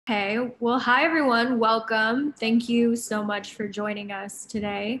Okay, well, hi everyone, welcome. Thank you so much for joining us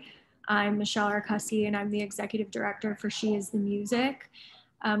today. I'm Michelle Arcussi and I'm the Executive Director for She Is the Music.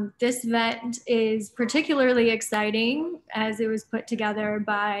 This event is particularly exciting as it was put together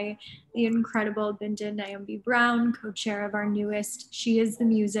by the incredible Binta Niambi Brown, co-chair of our newest She Is the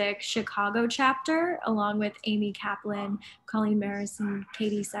Music Chicago Chapter, along with Amy Kaplan, Colleen Maris, and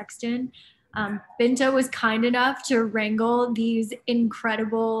Katie Sexton. Binta was kind enough to wrangle these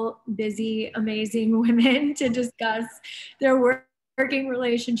incredible, busy, amazing women to discuss their working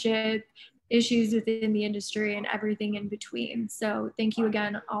relationship, issues within the industry, and everything in between. So thank you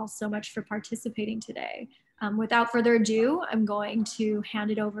again all so much for participating today. Without further ado, I'm going to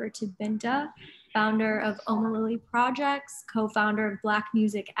hand it over to Binta, founder of Oma Lily Projects, co-founder of Black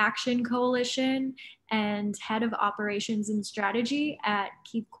Music Action Coalition, and head of operations and strategy at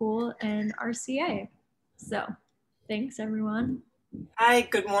Keep Cool and RCA. So thanks everyone. Hi,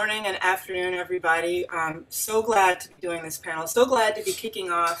 good morning and afternoon, everybody. I'm so glad to be doing this panel. So glad to be kicking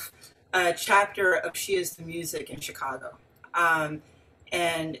off a chapter of She Is the Music in Chicago.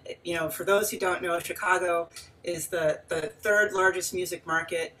 And, you know, for those who don't know, Chicago is the third largest music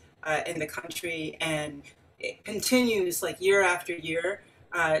market in the country, and it continues like year after year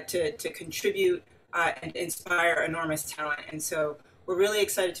to contribute and inspire enormous talent. And so we're really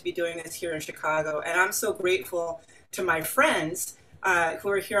excited to be doing this here in Chicago. And I'm so grateful to my friends who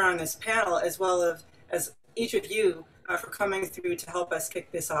are here on this panel, as well as each of you for coming through to help us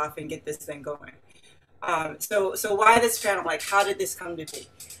kick this off and get this thing going. So why this panel? Like, how did this come to be?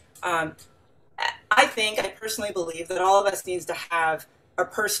 I personally believe that all of us needs to have a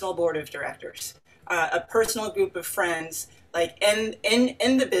personal board of directors, a personal group of friends, like in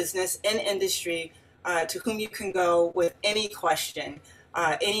the business, in industry, to whom you can go with any question,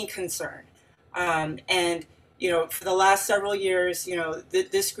 any concern. And, you know, for the last several years, you know,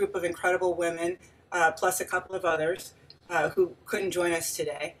 this group of incredible women, plus a couple of others who couldn't join us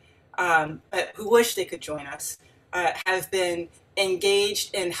today, but who wish they could join us, have been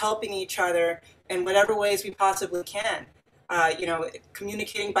engaged in helping each other in whatever ways we possibly can. You know,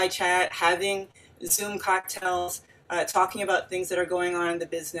 communicating by chat, having Zoom cocktails, talking about things that are going on in the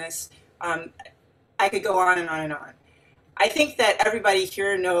business. I could go on and on and on. I think that everybody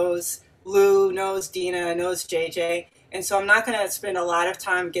here knows Lou, knows Dina, knows JJ, and so I'm not going to spend a lot of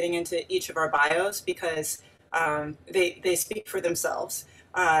time getting into each of our bios because they speak for themselves.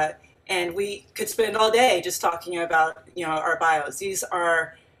 And we could spend all day just talking about, you know, our bios. These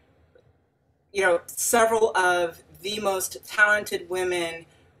are, you know, several of the most talented women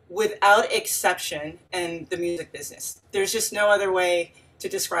without exception in the music business. There's just no other way to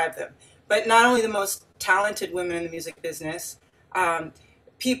describe them. But not only the most talented women in the music business,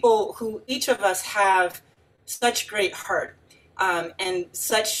 people who each of us have such great heart and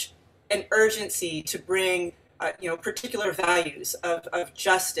such an urgency to bring you know, particular values of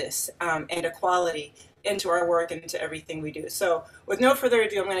justice and equality into our work and into everything we do. So with no further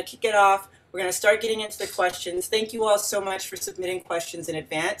ado, I'm going to kick it off. We're going to start getting into the questions. Thank you all so much for submitting questions in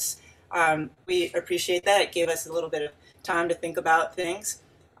advance. We appreciate that. It gave us a little bit of time to think about things.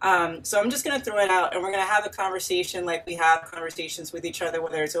 So I'm just going to throw it out, and we're going to have a conversation like we have conversations with each other,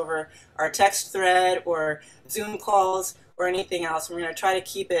 whether it's over our text thread or Zoom calls or anything else. We're going to try to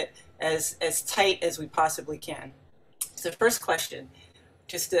keep it as tight as we possibly can. So the first question,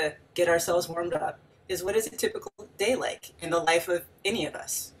 just to get ourselves warmed up, is what is a typical day like in the life of any of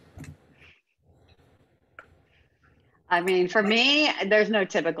us? I mean, for me, there's no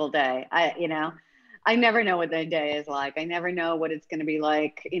typical day. I never know what the day is like. I never know what it's going to be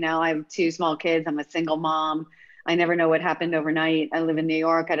like. You know, I have two small kids. I'm a single mom. I never know what happened overnight. I live in New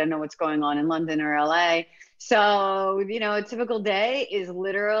York. I don't know what's going on in London or LA. So, you know, a typical day is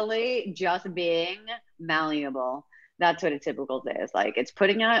literally just being malleable. That's what a typical day is like. It's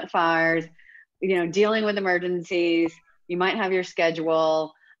putting out fires, you know, dealing with emergencies. You might have your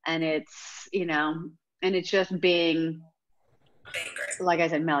schedule, and it's, you know, and it's just being, like I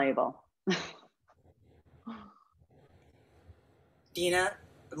said, malleable. Dina,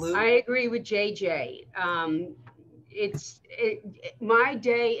 Lou? I agree with JJ. My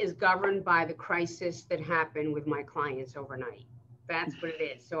day is governed by the crisis that happened with my clients overnight. That's what it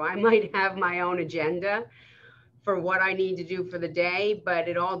is. So I might have my own agenda for what I need to do for the day, but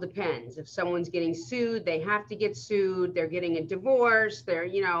it all depends. If someone's getting sued, they have to get sued. They're getting a divorce. They're,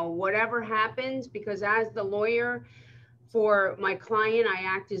 you know, whatever happens, because as the lawyer for my client, I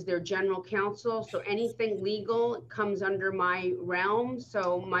act as their general counsel. So anything legal comes under my realm.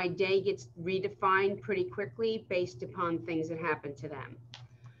 So my day gets redefined pretty quickly based upon things that happen to them.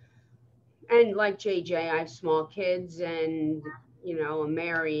 And like JJ, I have small kids, and you know, I'm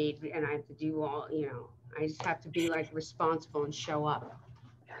married and I have to do all, you know, I just have to be like responsible and show up.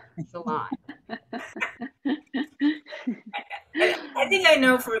 It's a lot. And I think I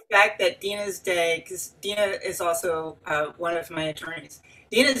know for a fact that Dina's day, because Dina is also one of my attorneys.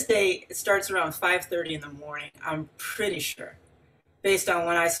 Dina's day starts around 5:30 in the morning. I'm pretty sure, based on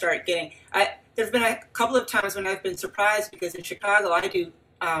when I start getting. There've been a couple of times when I've been surprised because in Chicago I do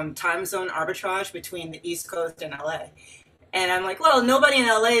time zone arbitrage between the East Coast and LA, and I'm like, well, nobody in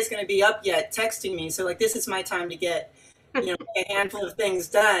LA is going to be up yet texting me, so like this is my time to get, you know, a handful of things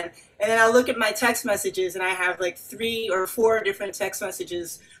done. And then I look at my text messages and I have like 3 or 4 different text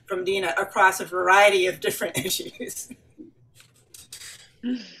messages from Dina across a variety of different issues.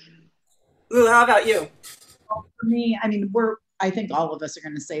 Lou, how about you? Well, for me, I mean, I think all of us are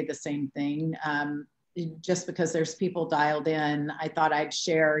going to say the same thing. Just because there's people dialed in, I thought I'd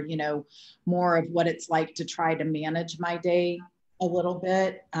share, you know, more of what it's like to try to manage my day a little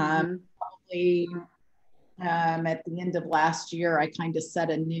bit. Probably at the end of last year, I kind of set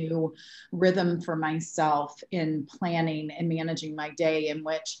a new rhythm for myself in planning and managing my day, in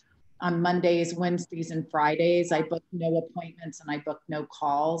which on Mondays, Wednesdays, and Fridays, I book no appointments and I book no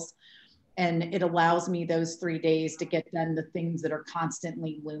calls. And it allows me those 3 days to get done the things that are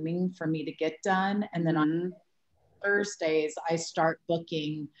constantly looming for me to get done. And then on Thursdays, I start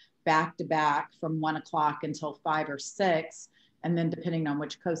booking back to back from 1 o'clock until 5 or 6. And then depending on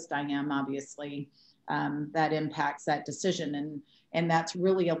which coast I am, obviously, that impacts that decision. And that's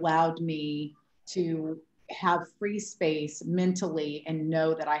really allowed me to have free space mentally and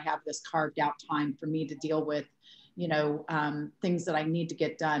know that I have this carved out time for me to deal with, you know, things that I need to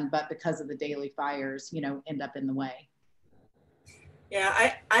get done, but because of the daily fires, you know, end up in the way.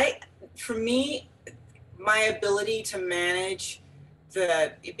 Yeah, for me, my ability to manage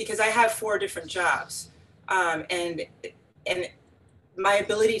because I have 4 different jobs, and my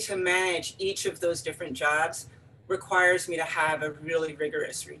ability to manage each of those different jobs requires me to have a really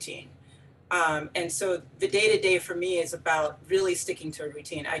rigorous routine. And so the day-to-day for me is about really sticking to a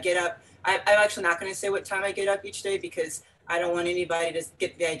routine. I get up, I'm actually not going to say what time I get up each day because I don't want anybody to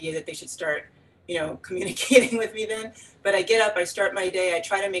get the idea that they should start, you know, communicating with me then. But I get up, I start my day, I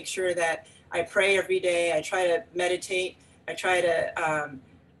try to make sure that I pray every day, I try to meditate, I try to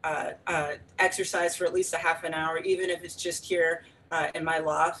exercise for at least a half an hour, even if it's just here in my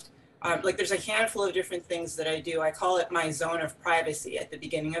loft. Like there's a handful of different things that I do. I call it my zone of privacy at the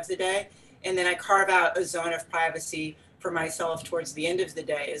beginning of the day. And then I carve out a zone of privacy for myself towards the end of the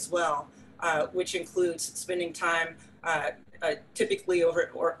day as well, which includes spending time typically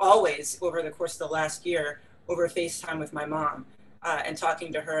or always over the course of the last year over FaceTime with my mom and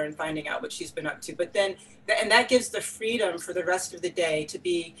talking to her and finding out what she's been up to. But then, and that gives the freedom for the rest of the day to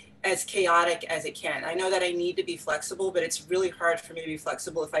be as chaotic as it can. I know that I need to be flexible, but it's really hard for me to be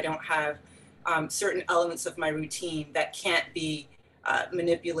flexible if I don't have certain elements of my routine that can't be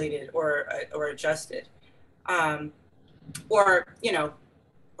manipulated or adjusted, or, you know,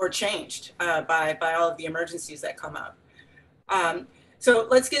 or changed by all of the emergencies that come up. So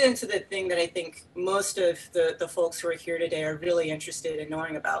let's get into the thing that I think most of the folks who are here today are really interested in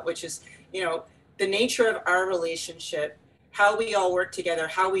knowing about, which is, you know, the nature of our relationship, how we all work together,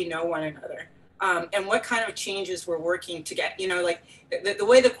 how we know one another, and what kind of changes we're working to get. You know, like the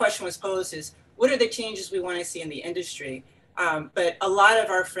way the question was posed is, what are the changes we want to see in the industry? But a lot of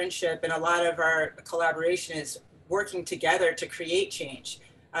our friendship and a lot of our collaboration is working together to create change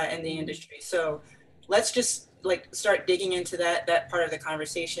in the industry. So let's just like start digging into that part of the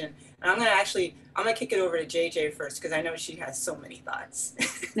conversation. And I'm gonna kick it over to JJ first because I know she has so many thoughts.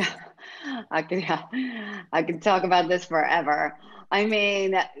 I could talk about this forever. I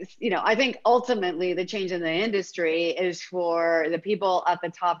mean, you know, I think ultimately the change in the industry is for the people at the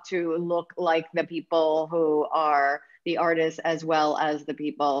top to look like the people who are the artists as well as the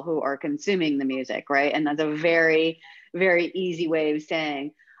people who are consuming the music, right? And that's a very, very easy way of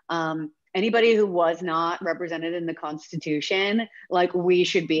saying, anybody who was not represented in the Constitution, like we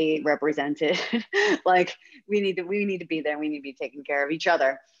should be represented. Like we need to be there. We need to be taking care of each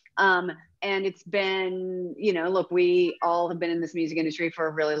other. And it's been, you know, look, we all have been in this music industry for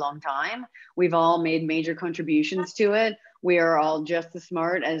a really long time. We've all made major contributions to it. We are all just as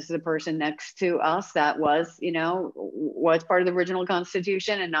smart as the person next to us that was, you know, was part of the original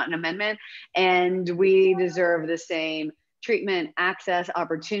Constitution and not an amendment. And we deserve the same treatment, access,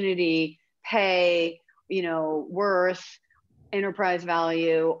 opportunity, pay, you know, worth, enterprise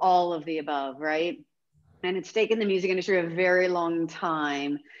value, all of the above, right? And it's taken the music industry a very long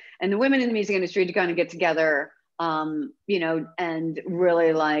time and the women in the music industry to kind of get together, you know, and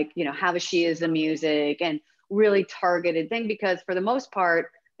really like, you know, have a She Is the Music and really targeted thing, because for the most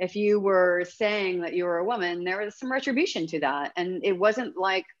part, if you were saying that you were a woman, there was some retribution to that. And it wasn't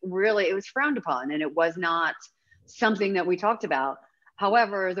like really, it was frowned upon, and it was not something that we talked about.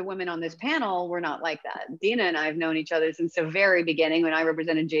 However, the women on this panel were not like that. Dina and I have known each other since the very beginning. When I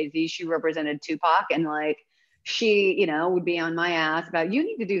represented Jay-Z, she represented Tupac, and like, she, you know, would be on my ass about, you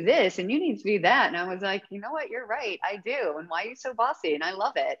need to do this and you need to do that. And I was like, you know what, you're right, I do. And why are you so bossy? And I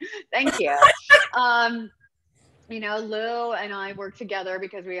love it. Thank you. You know, Lou and I worked together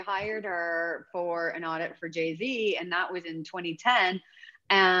because we hired her for an audit for Jay-Z, and that was in 2010.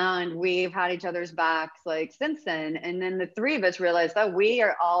 And we've had each other's backs like since then. And then the three of us realized that we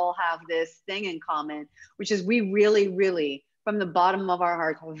are all have this thing in common, which is we really, really, from the bottom of our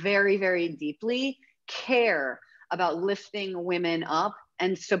hearts, very, very deeply care about lifting women up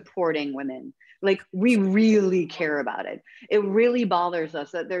and supporting women. Like, we really care about it. It really bothers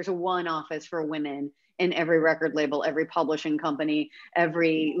us that there's one office for women in every record label, every publishing company,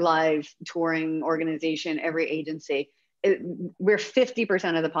 every live touring organization, every agency. We're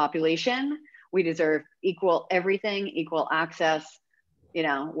 50% of the population. We deserve equal everything, equal access, you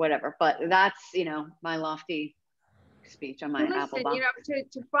know, whatever. But that's, you know, my lofty speech on my Apple box. You know,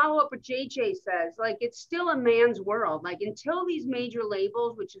 to follow up what JJ says, like, it's still a man's world. Like, until these major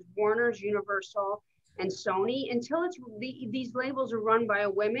labels, which is Warner's, Universal, and Sony, until these labels are run by a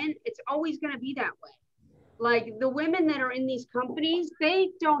woman, it's always going to be that way. Like, the women that are in these companies, they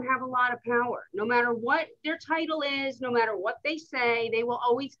don't have a lot of power. No matter what their title is, no matter what they say, they will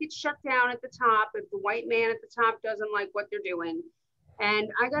always get shut down at the top if the white man at the top doesn't like what they're doing. And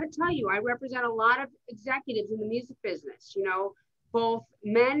I got to tell you, I represent a lot of executives in the music business, you know, both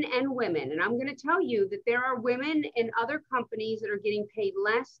men and women. And I'm going to tell you that there are women in other companies that are getting paid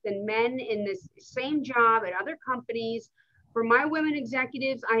less than men in this same job at other companies. For my women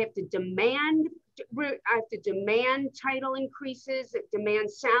executives, I have to demand title increases,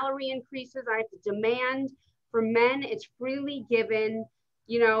 demand salary increases. I have to demand. For men, it's freely given.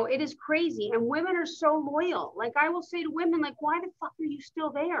 You know, it is crazy. And women are so loyal. Like, I will say to women, like, why the fuck are you still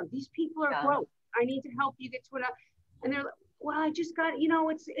there? These people are broke. I need to help you get to it. And they're like, well, I just got, you know,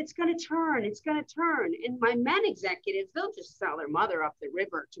 it's going to turn. It's going to turn. And my men executives, they'll just sell their mother up the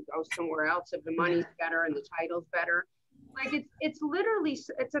river to go somewhere else if the money's better and the title's better. Like, it's literally,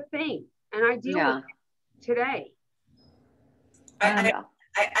 it's a thing. And I deal with it today. I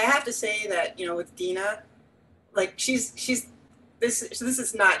have to say that, you know, with Dina, like, she's this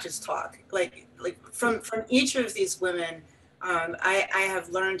is not just talk. Like from each of these women, I have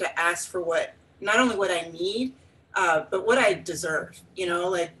learned to ask for not only what I need, but what I deserve. You know,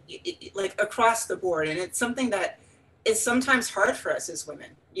 like across the board, and it's something that is sometimes hard for us as women.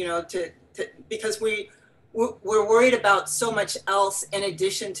 You know, because we're worried about so much else in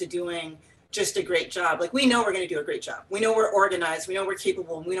addition to doing just a great job. Like, we know we're going to do a great job. We know we're organized. We know we're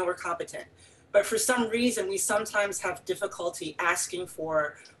capable. And we know we're competent. But for some reason, we sometimes have difficulty asking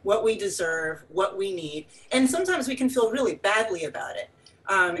for what we deserve, what we need. And sometimes we can feel really badly about it.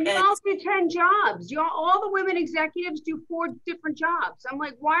 You all do 10 jobs. All the women executives do 4 different jobs. I'm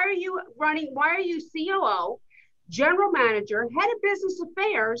like, why are you COO, general manager, head of business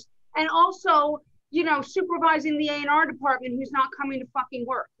affairs, and also, you know, supervising the A&R department who's not coming to fucking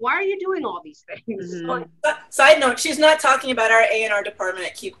work? Why are you doing all these things? Mm-hmm. Side note, she's not talking about our A&R department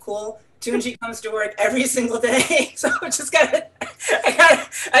at Keep Cool. Tunji comes to work every single day, so I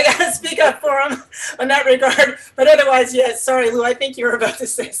gotta speak up for him on that regard. But otherwise, yes. Sorry, Lou. I think you were about to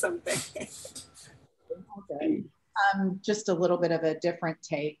say something. Okay. Just a little bit of a different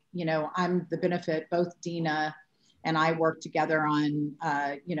take. You know, I'm the benefit. Both Dina and I worked together on,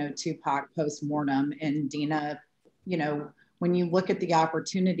 you know, Tupac post-mortem, and Dina, you know, when you look at the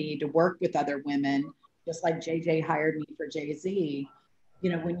opportunity to work with other women, just like JJ hired me for Jay-Z.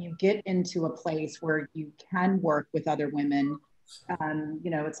 You know, when you get into a place where you can work with other women,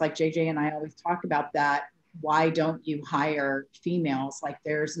 you know, it's like JJ and I always talk about that. Why don't you hire females? Like,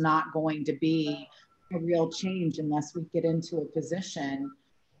 there's not going to be a real change unless we get into a position,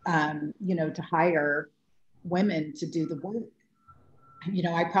 you know, to hire women to do the work. You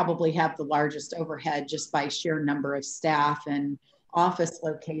know, I probably have the largest overhead just by sheer number of staff and office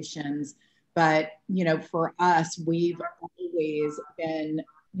locations. But, you know, for us, we've always been,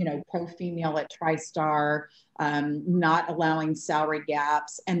 you know, pro-female at TriStar, not allowing salary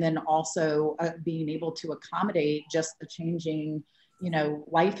gaps, and then also being able to accommodate just the changing, you know,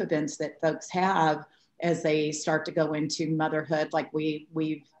 life events that folks have as they start to go into motherhood. Like, we've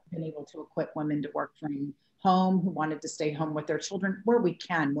been able to equip women to work from home who wanted to stay home with their children where we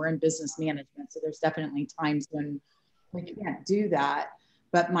can. We're in business management, so there's definitely times when we can't do that.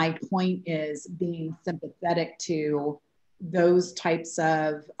 But my point is being sympathetic to those types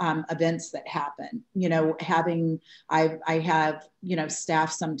of events that happen. You know, I have, you know,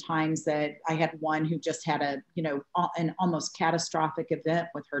 staff sometimes that I had one who just had a, you know, an almost catastrophic event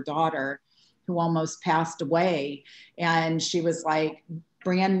with her daughter who almost passed away. And she was like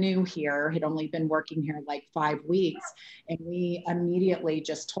brand new here, had only been working here like 5 weeks. And we immediately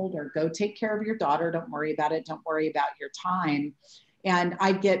just told her, go take care of your daughter. Don't worry about it. Don't worry about your time. And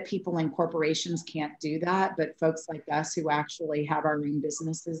I get people in corporations can't do that, but folks like us who actually have our own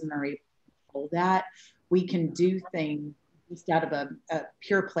businesses and are able to hold that, we can do things just out of a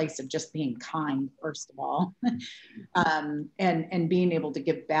pure place of just being kind, first of all, and being able to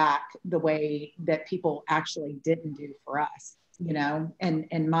give back the way that people actually didn't do for us, you know.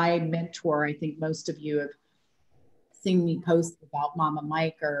 And my mentor, I think most of you have seen me post about Mama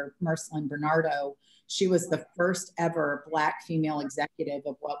Mike or Marcelin Bernardo. She was the first ever Black female executive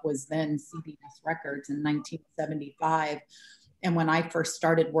of what was then CBS Records in 1975. And when I first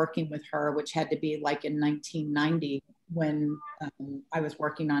started working with her, which had to be like in 1990, when I was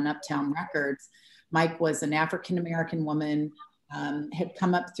working on Uptown Records, Mike was an African-American woman, had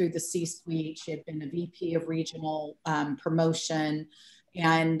come up through the C-suite. She had been a VP of regional promotion.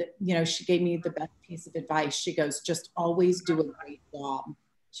 And, you know, she gave me the best piece of advice. She goes, just always do a great job.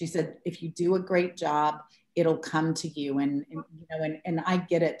 She said, if you do a great job, it'll come to you. And you know, and I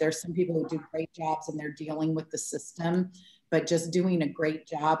get it. There's some people who do great jobs and they're dealing with the system, but just doing a great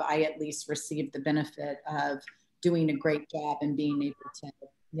job, I at least received the benefit of doing a great job and being able to,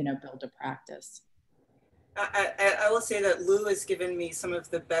 you know, build a practice. I will say that Lou has given me some of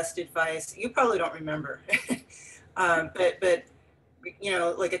the best advice. You probably don't remember, but you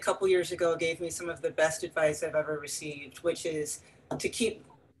know, like a couple years ago, gave me some of the best advice I've ever received, which is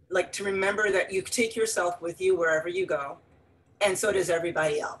to remember that you take yourself with you wherever you go, and so does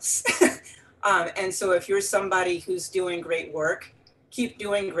everybody else. And so if you're somebody who's doing great work, keep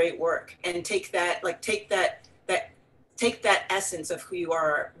doing great work, and take that essence of who you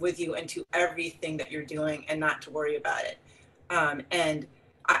are with you into everything that you're doing, and not to worry about it. And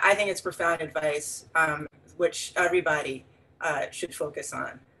I think it's profound advice, which everybody should focus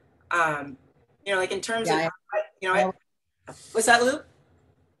on. You know, like in terms of, you know, what's that, Lou?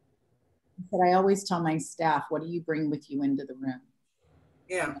 But I always tell my staff, what do you bring with you into the room?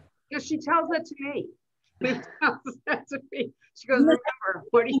 Yeah. Because she tells that to me. She tells that to me. She goes, remember,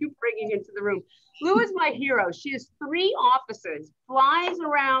 what are you bringing into the room? Lou is my hero. She has 3 offices, flies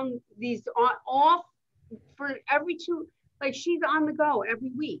around these off for every 2, like she's on the go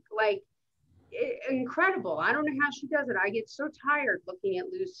every week. Like, incredible. I don't know how she does it. I get so tired looking at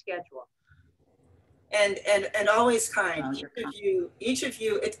Lou's schedule. And always kind. Each of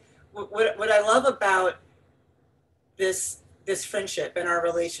you. It's what I love about this friendship and our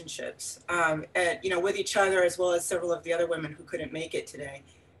relationships, and you know, with each other as well as several of the other women who couldn't make it today,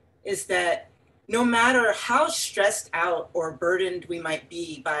 is that no matter how stressed out or burdened we might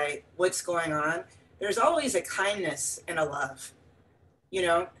be by what's going on, there's always a kindness and a love. You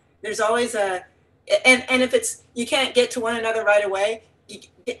know, there's always and if it's, you can't get to one another right away,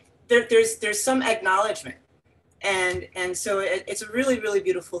 there's some acknowledgement. And so it's a really, really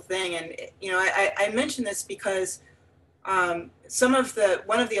beautiful thing. And, you know, I mention this because one of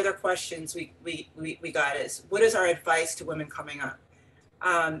the other questions we got is, what is our advice to women coming up?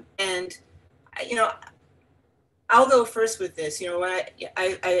 And, you know, I'll go first with this. You know, when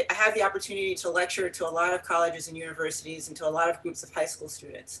I have the opportunity to lecture to a lot of colleges and universities and to a lot of groups of high school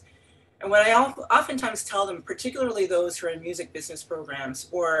students. And what I oftentimes tell them, particularly those who are in music business programs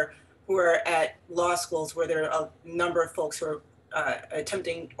or who are at law schools where there are a number of folks who are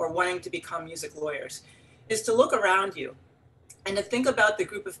attempting or wanting to become music lawyers, is to look around you and to think about the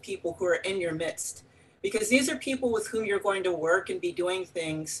group of people who are in your midst. Because these are people with whom you're going to work and be doing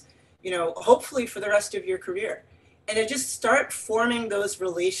things, you know, hopefully for the rest of your career. And to just start forming those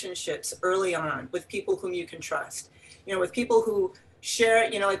relationships early on with people whom you can trust, you know, with people who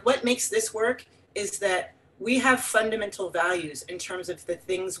share, you know, like what makes this work is that we have fundamental values in terms of the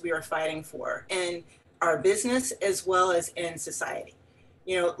things we are fighting for in our business as well as in society.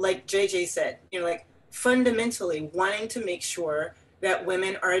 You know, like JJ said, you know, like fundamentally wanting to make sure that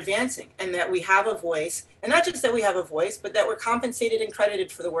women are advancing and that we have a voice, and not just that we have a voice, but that we're compensated and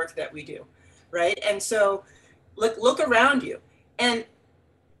credited for the work that we do, right? And so look around you and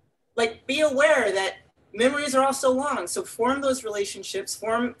like be aware that memories are also long. So form those relationships,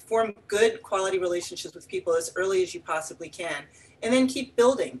 form good quality relationships with people as early as you possibly can, and then keep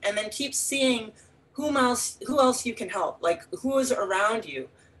building, and then keep seeing who else you can help, like who is around you,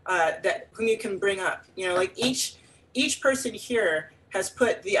 whom you can bring up. You know, like each person here has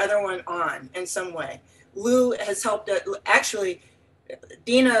put the other one on in some way. Lou has helped, actually,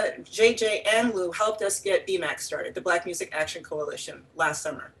 Dina, JJ, and Lou helped us get BMAC started, the Black Music Action Coalition, last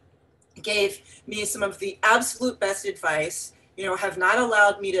summer. Gave me some of the absolute best advice, have not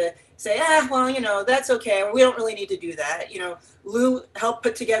allowed me to say, well, that's okay, or we don't really need to do that. Lou helped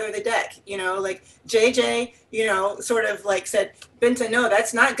put together the deck, like JJ, sort of like said, Binta, no,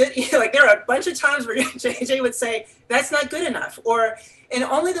 that's not good. Like there are a bunch of times where JJ would say, that's not good enough, or in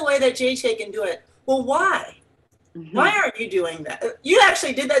only the way that JJ can do it. Well, why? Mm-hmm. Why aren't you doing that? You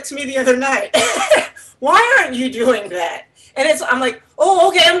actually did that to me the other night. Why aren't you doing that? And I'm like, oh,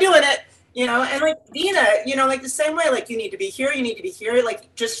 okay, I'm doing it. And like Dina, like the same way, like you need to be here,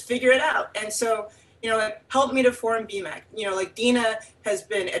 like just figure it out. And so, like help me to form BMAC. Like Dina has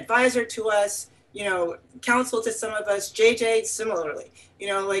been advisor to us, counsel to some of us, JJ similarly,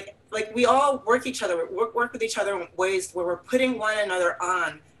 like we all work with each other in ways where we're putting one another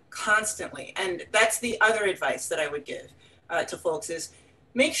on constantly. And that's the other advice that I would give to folks is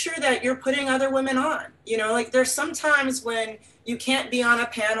make sure that you're putting other women on. Like there's sometimes when you can't be on a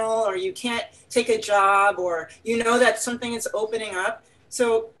panel or you can't take a job or that something is opening up.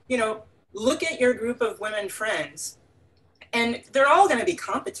 So, look at your group of women friends and they're all going to be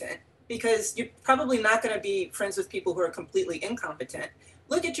competent because you're probably not going to be friends with people who are completely incompetent.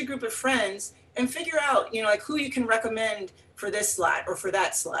 Look at your group of friends and figure out, like who you can recommend for this slot or for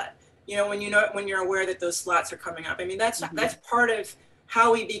that slot, when you're aware that those slots are coming up. I mean, that's part of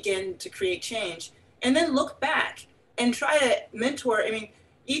how we begin to create change. And then look back and try to mentor. I mean,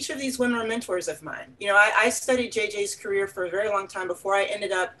 each of these women are mentors of mine. I studied JJ's career for a very long time before I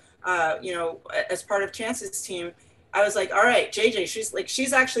ended up, as part of Chance's team. I was like, all right, JJ,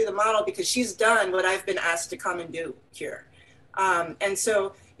 she's actually the model because she's done what I've been asked to come and do here. And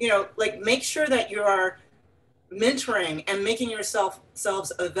so, like make sure that you are mentoring and making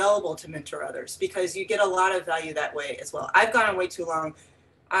yourselves available to mentor others because you get a lot of value that way as well. I've gone on way too long.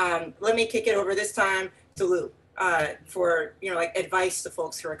 Let me kick it over this time to Lou for, like advice to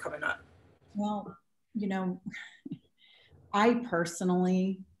folks who are coming up. Well, I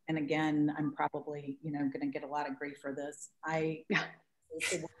personally, and again, I'm probably, going to get a lot of grief for this.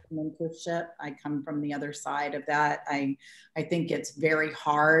 Mentorship. I come from the other side of that. I think it's very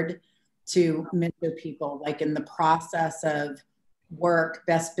hard to mentor people, like in the process of work,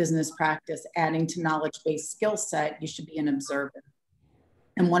 best business practice, adding to knowledge-based skill set, you should be an observer.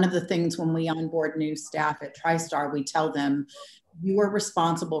 And one of the things when we onboard new staff at TriStar, we tell them, you are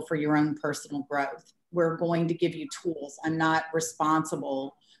responsible for your own personal growth. We're going to give you tools. I'm not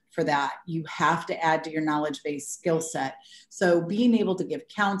responsible for that. You have to add to your knowledge-based skill set. So being able to give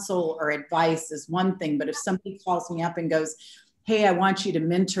counsel or advice is one thing, but if somebody calls me up and goes, hey, I want you to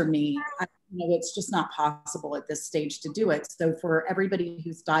mentor me, it's just not possible at this stage to do it. So for everybody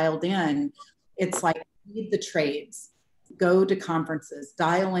who's dialed in, it's like read the trades, go to conferences,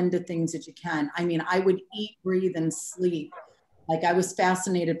 dial into things that you can. I mean, I would eat, breathe, and sleep. Like I was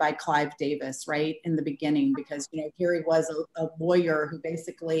fascinated by Clive Davis, right, in the beginning, because, here he was a lawyer who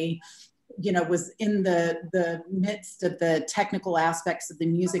basically, was in the midst of the technical aspects of the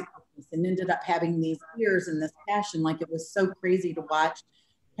music business and ended up having these ears and this passion. Like it was so crazy to watch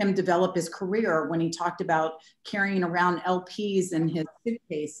him develop his career when he talked about carrying around LPs in his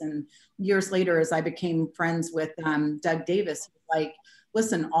suitcase. And years later, as I became friends with Doug Davis, like,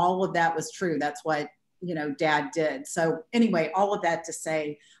 listen, all of that was true. That's what Dad did. So anyway, all of that to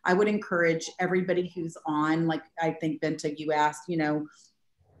say, I would encourage everybody who's on, like, I think Binta, you asked,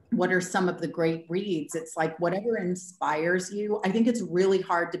 what are some of the great reads? It's like, whatever inspires you. I think it's really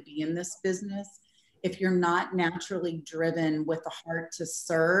hard to be in this business if you're not naturally driven with a heart to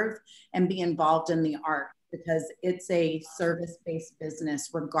serve and be involved in the art, because it's a service-based business,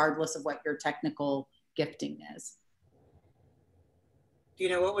 regardless of what your technical gifting is.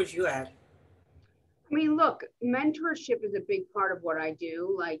 What would you add? I mean, look, mentorship is a big part of what I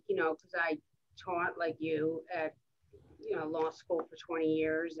do. Like, because I taught like you at, law school for 20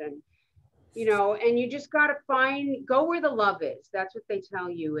 years and, and you just got to go where the love is. That's what they tell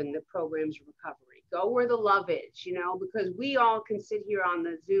you in the programs of recovery. Go where the love is, because we all can sit here on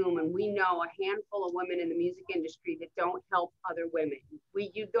the Zoom and we know a handful of women in the music industry that don't help other women.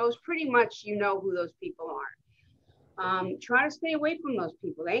 Those pretty much, who those people are. Try to stay away from those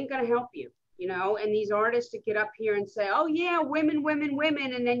people. They ain't going to help you. And these artists that get up here and say, oh yeah, women, women,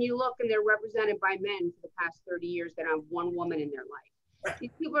 women. And then you look and they're represented by men for the past 30 years that have one woman in their life.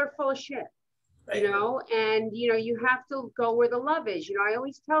 These people are full of shit, and, you have to go where the love is. I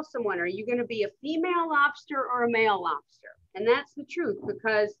always tell someone, are you going to be a female lobster or a male lobster? And that's the truth,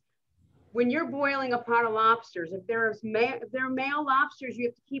 because when you're boiling a pot of lobsters, if there are male lobsters, you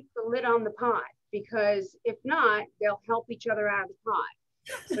have to keep the lid on the pot, because if not, they'll help each other out of the pot.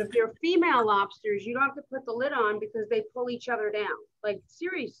 But if they're female lobsters, you don't have to put the lid on because they pull each other down. Like,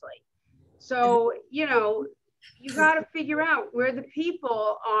 seriously. So, you know, you got to figure out where the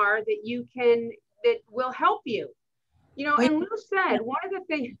people are that will help you. You know, and Lou said, one of the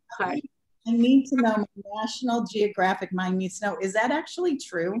things. I need to know, my National Geographic mind needs to know, is that actually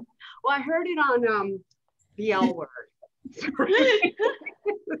true? Well, I heard it on the L Word.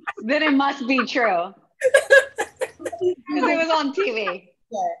 Then it must be true. Because it was on TV,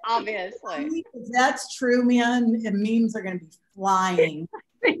 obviously. If that's true, man, memes are going to be flying.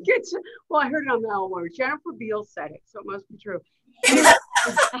 Well, I heard it on the L Word. Jennifer Beal said it, so it must be true.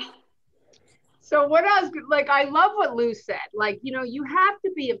 So what else? Like, I love what Lou said. Like, you know, you have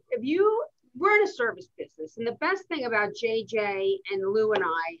to be, we're in a service business. And the best thing about JJ and Lou and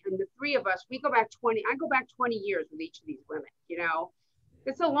I, and the three of us, I go back 20 years with each of these women, you know,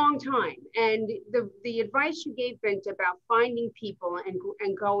 it's a long time. And the advice you gave, Binta, about finding people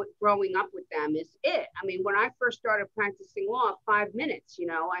and growing up with them is it. I mean, when I first started practicing law, 5 minutes, you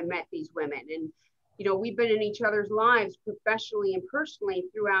know, I met these women, and you know, we've been in each other's lives professionally and personally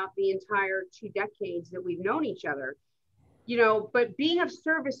throughout the entire 2 decades that we've known each other, you know, but being of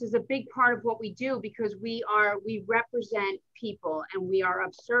service is a big part of what we do, because we represent people and we are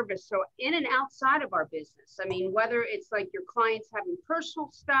of service. So in and outside of our business, I mean, whether it's like your clients having personal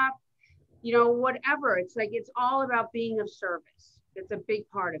stuff, you know, whatever, it's like, it's all about being of service. It's a big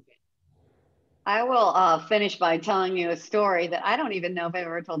part of it. I will finish by telling you a story that I don't even know if I've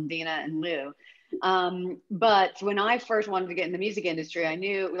ever told Dina and Lou. But when I first wanted to get in the music industry, I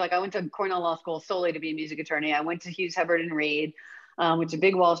knew, like, I went to Cornell Law School solely to be a music attorney. I went to Hughes, Hubbard & Reed, which is a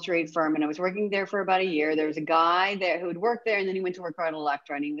big Wall Street firm. And I was working there for about a year. There was a guy there who had worked there, and then he went to work for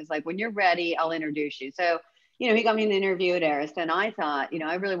Electra, and he was like, when you're ready, I'll introduce you. So, you know, he got me an interview at Arist, and I thought, you know,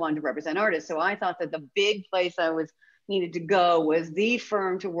 I really wanted to represent artists. So I thought that the big place I needed to go was the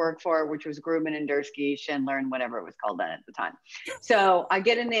firm to work for, which was Grubman and Dursky, Schindler, and whatever it was called then at the time. So I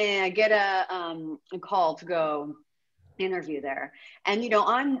get a call to go interview there. And, you know,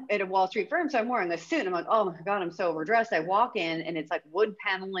 I'm at a Wall Street firm, so I'm wearing a suit. And I'm like, oh my God, I'm so overdressed. I walk in and it's like wood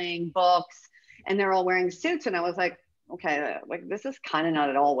paneling, books, and they're all wearing suits. And I was like, okay, like, this is kind of not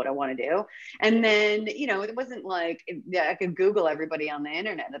at all what I want to do. And then, you know, it wasn't like, I could Google everybody on the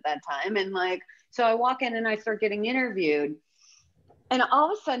internet at that time. And like, so I walk in and I start getting interviewed, and all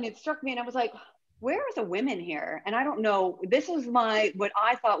of a sudden it struck me, and I was like, where are the women here? And I don't know, this was what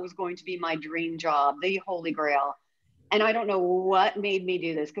I thought was going to be my dream job, the Holy Grail. And I don't know what made me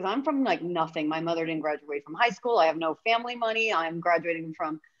do this, because I'm from like nothing. My mother didn't graduate from high school. I have no family money. I'm graduating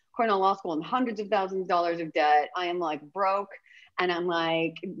from Cornell Law School and hundreds of thousands of dollars of debt. I am like broke, and I'm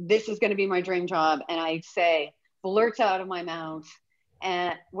like, this is going to be my dream job. And I say, blurts out of my mouth,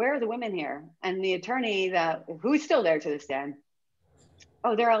 and where are the women here? And the attorney who's still there to this day,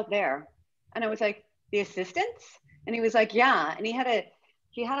 oh, they're out there. And I was like, the assistants? And he was like, yeah. And he had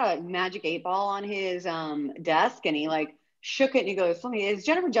a magic 8-ball on his desk, and he like shook it, and he goes, is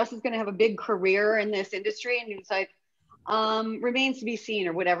Jennifer Justice going to have a big career in this industry? And he was like, remains to be seen,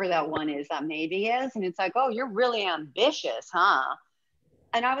 or whatever that one is that maybe is. And it's like, oh, you're really ambitious, huh?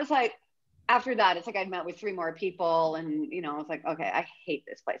 And I was like, after that, it's like I'd met with 3 more people, and, you know, I was like, okay, I hate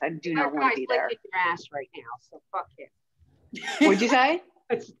this place. I do not want to be there. Licking your ass right now, so fuck him. What'd you say?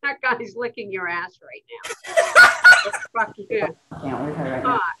 That guy's licking your ass right now. Fuck you. Can't wait right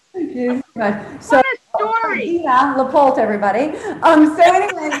now. Thank you. So, what a story. Dina LaPolt, everybody. So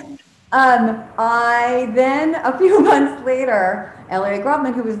anyway, I then, a few months later, Elliot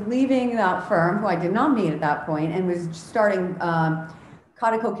Grobman, who was leaving that firm, who I did not meet at that point, and was starting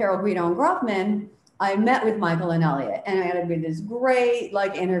Cotico, Carroll, Guido, and Grofman, I met with Michael and Elliot, and I had this great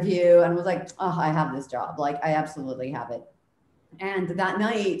like interview, and was like, oh, I have this job. Like, I absolutely have it. And that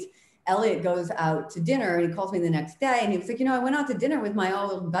night, Elliot goes out to dinner, and he calls me the next day, and he was like, you know, I went out to dinner with my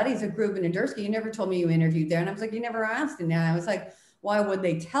old buddies at Grubman and Dursky. You never told me you interviewed there. And I was like, you never asked. And I was like, why would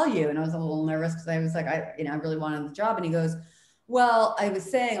they tell you? And I was a little nervous, because I was like, I really wanted the job. And he goes, well, I was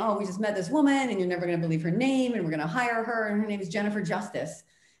saying, oh, we just met this woman, and you're never going to believe her name, and we're going to hire her, and her name is Jennifer Justice.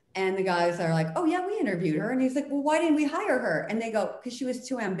 And the guys are like, oh yeah, we interviewed her. And he's like, well, why didn't we hire her? And they go, because she was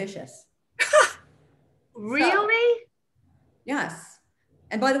too ambitious. Really? So, yes.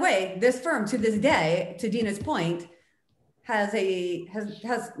 And by the way, this firm to this day, to Dina's point, has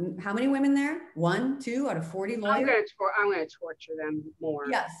how many women there? 1, 2 out of 40 lawyers? I'm gonna torture them more.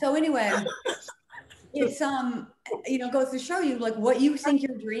 Yeah. So anyway, it's you know, goes to show you, like, what you think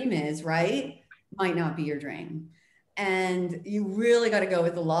your dream is, right, might not be your dream. And you really got to go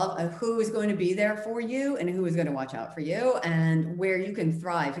with the love of who is going to be there for you and who is going to watch out for you and where you can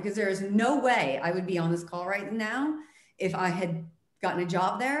thrive. Because there is no way I would be on this call right now if I had gotten a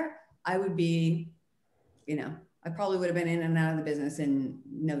job there. I would be, you know, I probably would have been in and out of the business in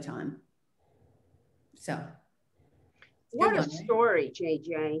no time. So. What a story,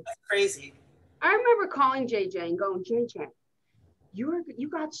 JJ. That's crazy. I remember calling JJ and going, JJ, you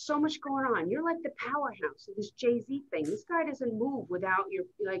got so much going on. You're like the powerhouse of this Jay-Z thing. This guy doesn't move without your,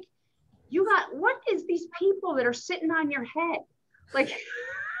 like, you got, what is these people that are sitting on your head? Like,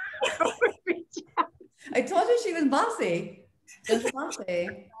 I told you she was bossy.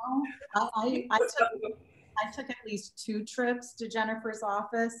 Bossy. I took at least 2 trips to Jennifer's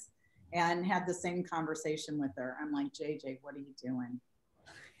office and had the same conversation with her. I'm like, JJ, what are you doing?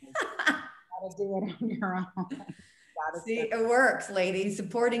 You gotta do it on your own. See, it works, ladies,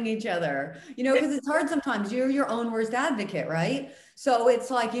 supporting each other. You know, because it's hard sometimes. You're your own worst advocate, right? So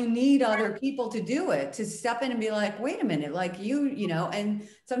it's like you need other people to do it, to step in and be like, wait a minute, like you know, and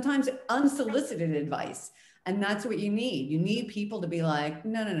sometimes unsolicited advice. And that's what you need. You need people to be like,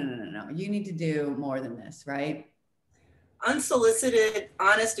 no. You need to do more than this, right? Unsolicited,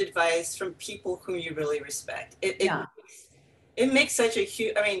 honest advice from people whom you really respect. It makes such a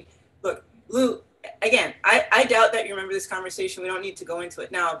huge, I mean, look, Lou, again, I doubt that you remember this conversation. We don't need to go into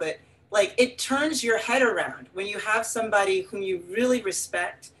it now, but like it turns your head around when you have somebody whom you really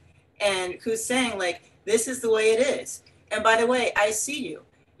respect and who's saying like, this is the way it is. And by the way, I see you,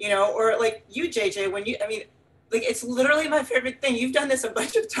 you know, or like you, JJ, when you, I mean, like, it's literally my favorite thing. You've done this a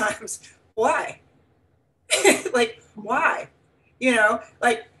bunch of times. Why? Like, why? You know,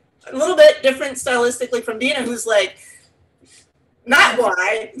 like a little bit different stylistically from Dina, who's like, not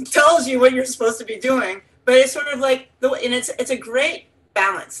why, tells you what you're supposed to be doing, but it's sort of like, and it's a great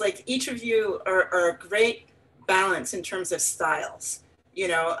balance. Like each of you are a great balance in terms of styles, you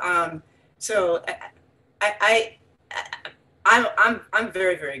know? So I'm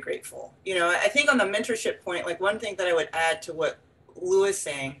very, very grateful. You know, I think on the mentorship point, like one thing that I would add to what Lou is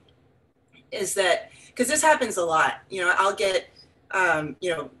saying is that, because this happens a lot, you know, I'll get, you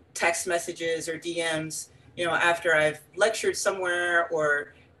know, text messages or DMs, you know, after I've lectured somewhere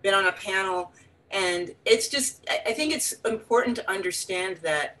or been on a panel. And it's just, I think it's important to understand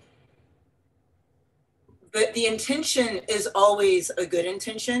that the intention is always a good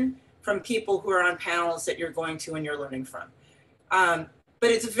intention from people who are on panels that you're going to and you're learning from. But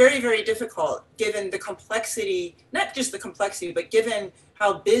it's very, very difficult given the complexity, not just the complexity, but given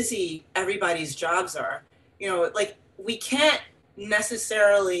how busy everybody's jobs are. You know, like we can't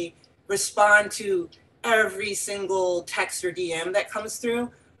necessarily respond to every single text or DM that comes through.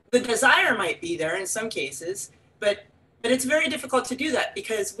 The desire might be there in some cases, but it's very difficult to do that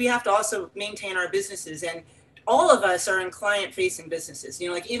because we have to also maintain our businesses, and all of us are in client-facing businesses. You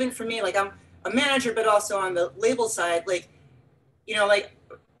know, like even for me, like I'm a manager, but also on the label side, like, you know, like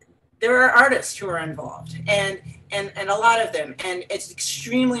there are artists who are involved and a lot of them, and it's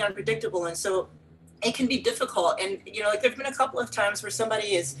extremely unpredictable. And so it can be difficult. And, you know, like there've been a couple of times where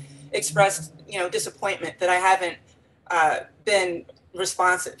somebody has expressed, you know, disappointment that I haven't been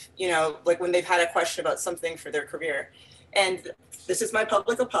responsive, you know, like when they've had a question about something for their career. And this is my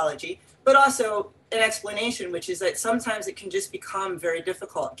public apology, but also an explanation, which is that sometimes it can just become very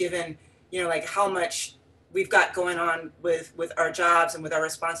difficult given, you know, like how much we've got going on with our jobs and with our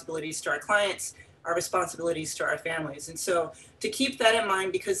responsibilities to our clients, our responsibilities to our families. And so to keep that in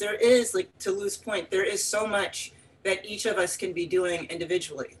mind, because there is, like to Lou's point, there is so much that each of us can be doing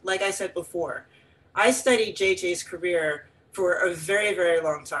individually. Like I said before, I studied JJ's career for a very, very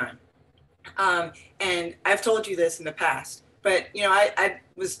long time. And I've told you this in the past, but you know, I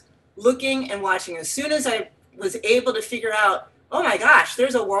was looking and watching. As soon as I was able to figure out, oh my gosh,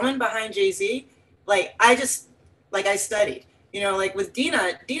 there's a woman behind Jay-Z, like I studied, you know, like with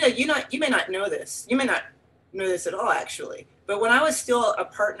Dina, you may not know this. You may not know this at all, actually. But when I was still a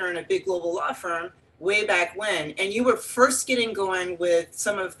partner in a big global law firm way back when, and you were first getting going with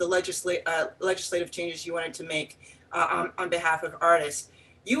some of the legislative changes you wanted to make on behalf of artists,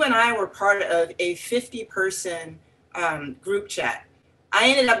 you and I were part of a 50-person group chat. I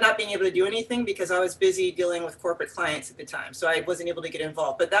ended up not being able to do anything because I was busy dealing with corporate clients at the time. So I wasn't able to get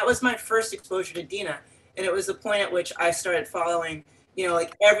involved. But that was my first exposure to Dina. And it was the point at which I started following, you know,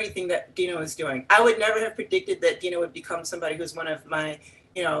 like everything that Dina was doing. I would never have predicted that Dina would become somebody who's one of my,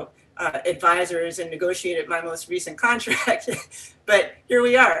 you know, advisors and negotiated my most recent contract. But here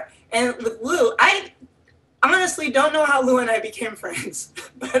we are. And with Lou, I honestly don't know how Lou and I became friends,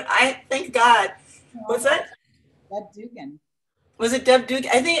 but I thank God. What's that? That Dugan. Was it Deb Duke?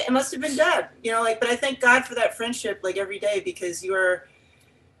 I think it must have been Deb, you know, like, but I thank God for that friendship, like, every day, because you're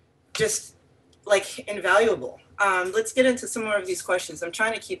just like invaluable. Let's get into some more of these questions. I'm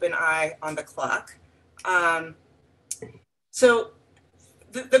trying to keep an eye on the clock. So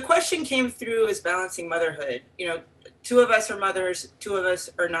the question came through as balancing motherhood. You know, two of us are mothers, two of us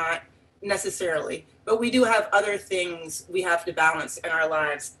are not necessarily, but we do have other things we have to balance in our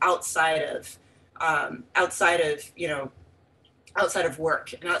lives outside of you know, outside of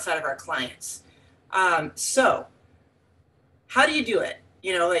work and outside of our clients. So how do you do it?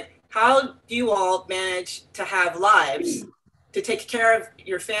 You know, like, how do you all manage to have lives, to take care of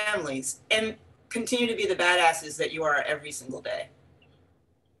your families, and continue to be the badasses that you are every single day?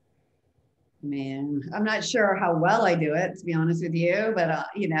 Man, I'm not sure how well I do it, to be honest with you, but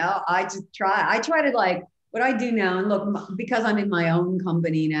you know, I try to, like, what I do now, and look, because I'm in my own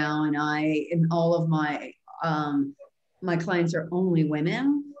company now, and all of my my clients are only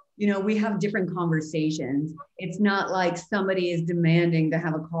women, you know, we have different conversations. It's not like somebody is demanding to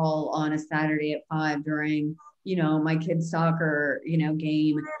have a call on a Saturday at 5 during, you know, my kid's soccer, you know,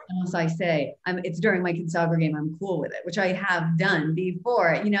 game. Unless I say it's during my kid's soccer game, I'm cool with it, which I have done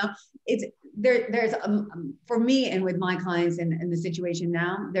before. You know, it's there's for me and with my clients in the situation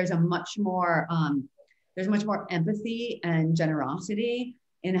now, there's much more empathy and generosity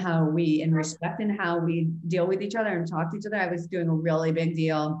in how we, and respect in how we deal with each other and talk to each other. I was doing a really big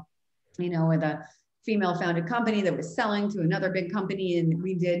deal, you know, with a female founded company that was selling to another big company. And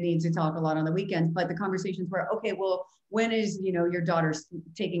we did need to talk a lot on the weekends, but the conversations were, okay, well, when is, you know, your daughter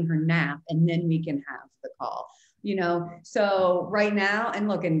taking her nap? And then we can have the call, you know? So right now, and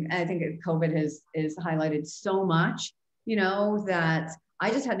look, and I think COVID has highlighted so much, you know, that I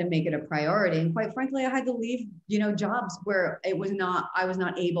just had to make it a priority. And quite frankly, I had to leave, you know, jobs where I was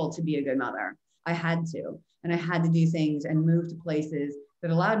not able to be a good mother. I had to, and I had to do things and move to places that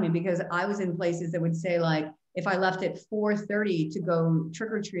allowed me, because I was in places that would say, like, if I left at 4:30 to go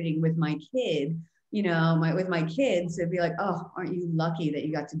trick-or-treating with my kid, you know, with my kids, it'd be like, oh, aren't you lucky that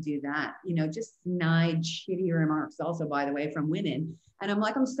you got to do that? You know, just snide, shitty remarks also, by the way, from women. And I'm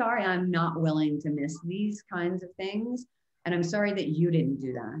like, I'm sorry, I'm not willing to miss these kinds of things. And I'm sorry that you didn't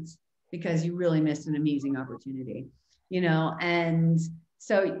do that, because you really missed an amazing opportunity, you know? And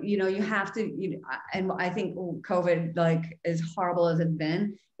so, you know, you have to, you know, and I think COVID, like, as horrible as it's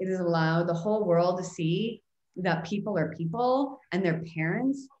been, it has allowed the whole world to see that people are people and they're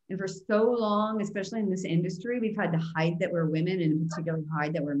parents. And for so long, especially in this industry, we've had to hide that we're women, and in particular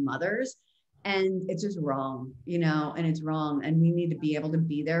hide that we're mothers. And it's just wrong, you know, and it's wrong. And we need to be able to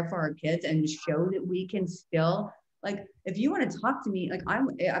be there for our kids and show that we can still, like, if you want to talk to me, like,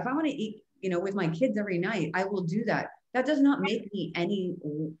 if I want to eat, you know, with my kids every night, I will do that. That does not make me any,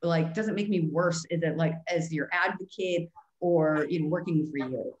 like, doesn't make me worse as as your advocate or, you know, working for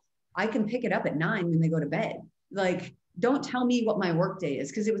you. I can pick it up at 9 when they go to bed. Like, don't tell me what my workday is,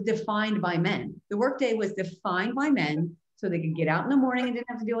 because it was defined by men. The workday was defined by men so they could get out in the morning and didn't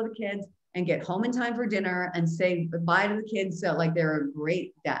have to deal with the kids, and get home in time for dinner and say goodbye to the kids. So, like, they're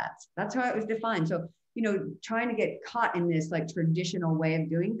great dads. That's how it was defined. So, you know, trying to get caught in this, like, traditional way of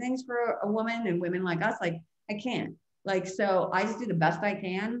doing things for a woman and women like us, like, I can't. Like, so I just do the best I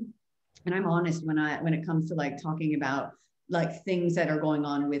can. And I'm honest when it comes to, like, talking about, like, things that are going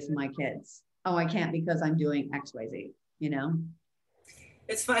on with my kids. Oh, I can't because I'm doing X, Y, Z, you know?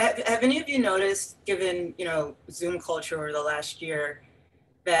 It's fun. Have any of you noticed, given, you know, Zoom culture over the last year,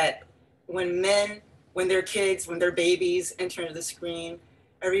 that when their kids, when their babies enter the screen,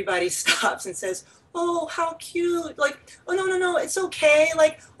 everybody stops and says, oh, how cute. Like, oh, no, it's okay.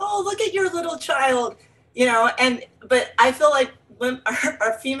 Like, oh, look at your little child, you know? But I feel like when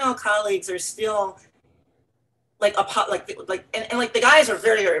our female colleagues are still like, and like the guys are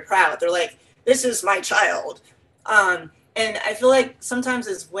very, very proud. They're like, this is my child. And I feel like sometimes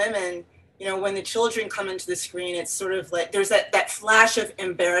as women, you know, when the children come into the screen, it's sort of like there's that flash of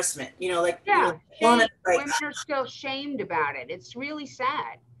embarrassment, you know, like, yeah, you know, women are still shamed about it. It's really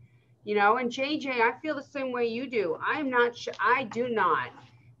sad, you know. And JJ, I feel the same way you do. I do not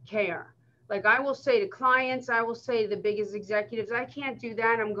care. Like, I will say to clients, I will say to the biggest executives, I can't do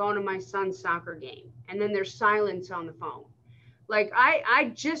that. I'm going to my son's soccer game. And then there's silence on the phone. Like,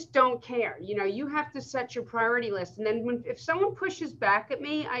 I just don't care. You know, you have to set your priority list. And then if someone pushes back at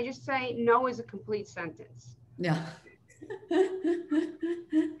me, I just say no is a complete sentence. Yeah.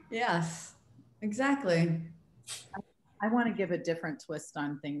 Yes, exactly. I want to give a different twist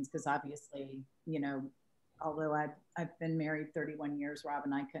on things, because obviously, you know, although I've been married 31 years, Rob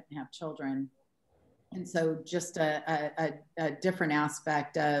and I couldn't have children. And so just a different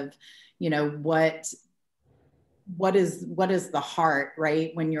aspect of, you know, what what is the heart,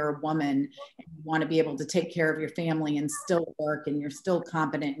 right? When you're a woman and you want to be able to take care of your family and still work, and you're still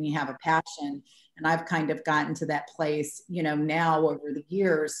competent and you have a passion. And I've kind of gotten to that place, you know, now over the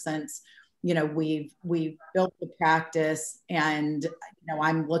years since, you know, we've built the practice, and, you know,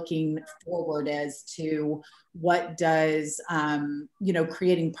 I'm looking forward as to what does, you know,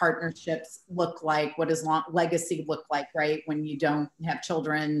 creating partnerships look like? What does legacy look like, right? When you don't have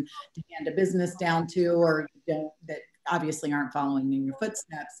children to hand a business down to, or you don't, that obviously aren't following in your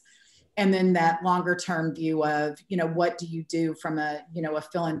footsteps. And then that longer term view of, you know, what do you do from a, you know, a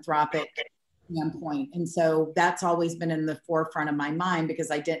philanthropic standpoint? And so that's always been in the forefront of my mind,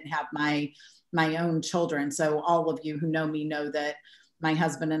 because I didn't have my own children. So all of you who know me know that my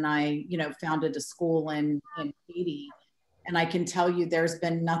husband and I, you know, founded a school in Haiti. And I can tell you there's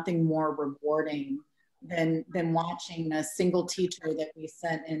been nothing more rewarding than watching a single teacher that we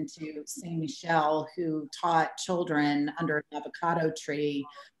sent into Saint Michel, who taught children under an avocado tree,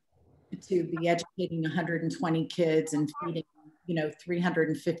 to be educating 120 kids and feeding, you know,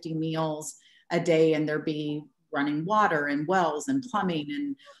 350 meals a day, and there be running water and wells and plumbing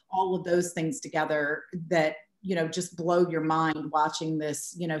and all of those things together that, you know, just blow your mind watching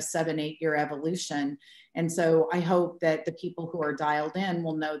this, you know, 7-8 year evolution. And so I hope that the people who are dialed in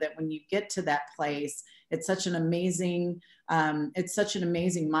will know that when you get to that place, it's such an amazing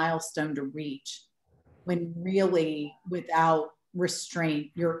milestone to reach, when really, without restraint,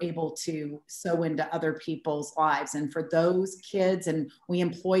 you're able to sow into other people's lives. And for those kids, and we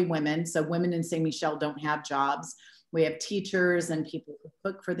employ women, so women in Saint Michel don't have jobs. We have teachers and people who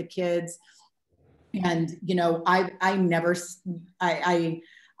cook for the kids. And, you know, I'm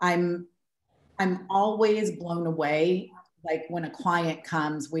always blown away. Like when a client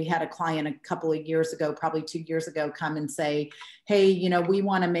comes, we had a client a couple of years ago, probably 2 years ago, come and say, hey, you know, we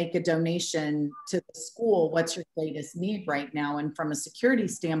want to make a donation to the school. What's your greatest need right now? And from a security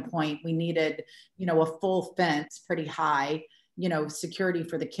standpoint, we needed, you know, a full fence, pretty high, you know, security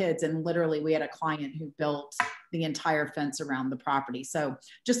for the kids. And literally we had a client who built the entire fence around the property. So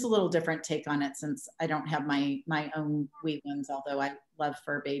just a little different take on it, since I don't have my own wee ones, although I love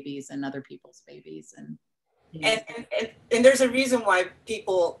fur babies and other people's babies. And there's a reason why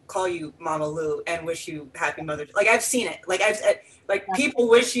people call you Mama Lou and wish you happy Mother's Day. Like I've seen it. Like people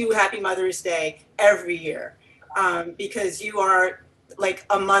wish you happy Mother's Day every year, because you are like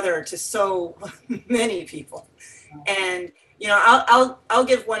a mother to so many people. And you know, I'll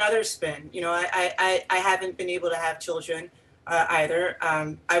give one other spin. You know, I haven't been able to have children either.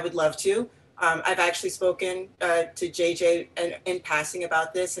 I would love to. I've actually spoken to JJ in passing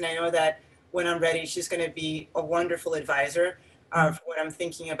about this, and I know that when I'm ready, she's going to be a wonderful advisor for what I'm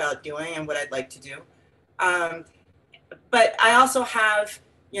thinking about doing and what I'd like to do. But I also have,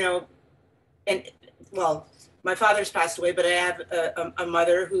 you know, my father's passed away, but I have a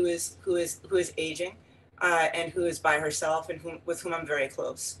mother who is aging and who is by herself, and with whom I'm very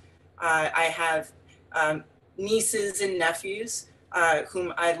close. I have nieces and nephews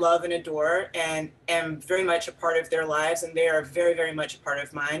whom I love and adore, and am very much a part of their lives, and they are very, very much a part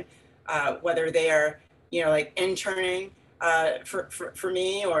of mine. Whether they are, you know, like interning for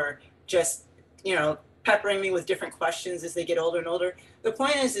me, or just, you know, peppering me with different questions as they get older and older. The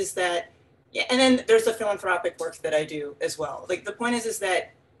point is that, yeah, and then there's the philanthropic work that I do as well. Like the point is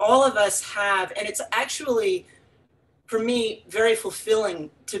that all of us have, and it's actually, for me, very fulfilling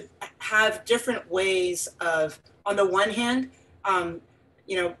to have different ways of, on the one hand,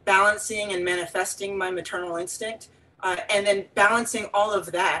 you know, balancing and manifesting my maternal instinct, and then balancing all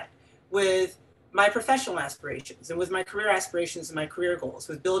of that with my professional aspirations and with my career aspirations and my career goals,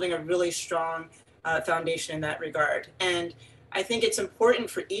 with building a really strong foundation in that regard. And I think it's important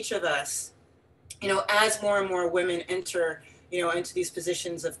for each of us, you know, as more and more women enter, you know, into these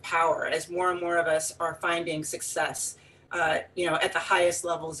positions of power, as more and more of us are finding success, you know, at the highest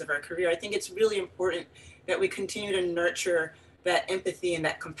levels of our career, I think it's really important that we continue to nurture that empathy and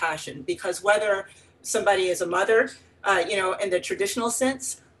that compassion, because whether somebody is a mother, you know, in the traditional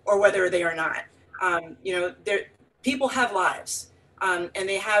sense, or whether they are not, you know, people have lives, and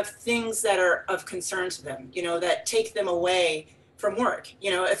they have things that are of concern to them, you know, that take them away from work.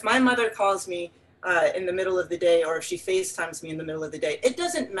 You know, if my mother calls me in the middle of the day, or if she FaceTimes me in the middle of the day, it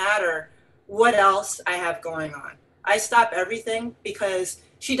doesn't matter what else I have going on. I stop everything, because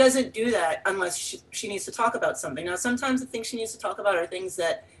she doesn't do that unless she needs to talk about something. Now, sometimes the things she needs to talk about are things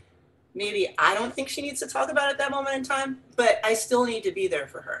that maybe I don't think she needs to talk about at that moment in time, but I still need to be there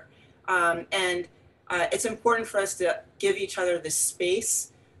for her. And it's important for us to give each other the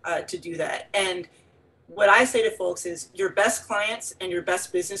space to do that. And what I say to folks is, your best clients and your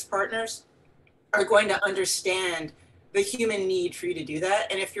best business partners are going to understand the human need for you to do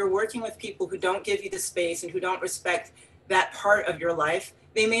that. And if you're working with people who don't give you the space and who don't respect that part of your life,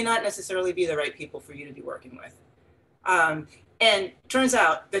 they may not necessarily be the right people for you to be working with. And turns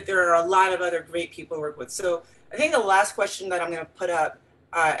out that there are a lot of other great people to work with. So I think the last question that I'm going to put up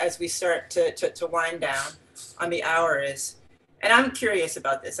as we start to wind down on the hour is, and I'm curious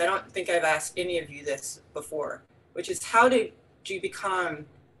about this, I don't think I've asked any of you this before, which is, how did you become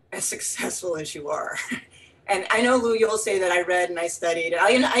as successful as you are? And I know, Lou, you'll say that I read and I studied.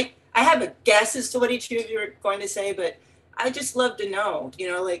 I have a guess as to what each of you are going to say, but I just love to know, you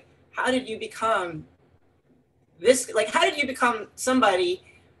know, like, how did you become this, like, how did you become somebody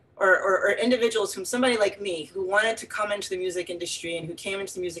or individuals from somebody like me who wanted to come into the music industry and who came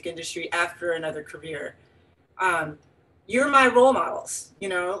into the music industry after another career? You're my role models, you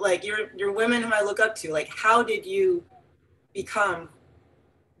know, like you're women who I look up to. Like, how did you become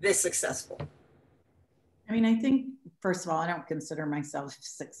this successful? I mean, I think, first of all, I don't consider myself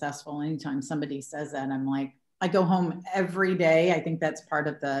successful. Anytime somebody says that, I'm like, I go home every day. I think that's part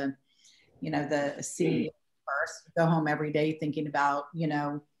of the, you know, the CEO first. Go home every day thinking about, you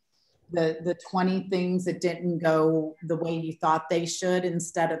know, the 20 things that didn't go the way you thought they should,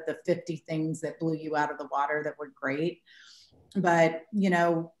 instead of the 50 things that blew you out of the water that were great. But, you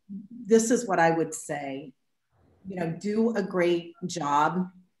know, this is what I would say, you know, do a great job,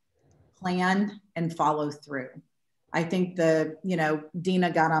 plan and follow through. I think you know,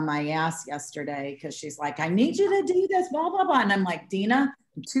 Dina got on my ass yesterday because she's like, I need you to do this, blah, blah, blah. And I'm like, Dina,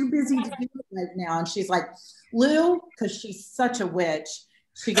 I'm too busy to do it right now. And she's like, Lou, because she's such a witch,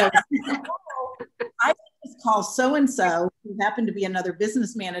 she goes, oh, I can just call so-and-so, who happened to be another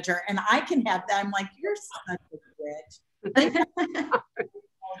business manager, and I can have that. I'm like, you're such a witch. I think more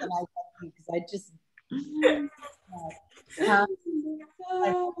than I love you, because I just,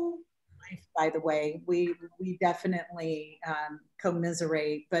 by the way, we definitely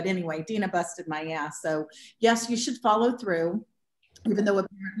commiserate. But anyway, Dina busted my ass. So yes, you should follow through, even though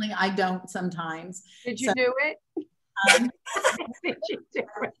apparently I don't sometimes. Did you do it? Did you do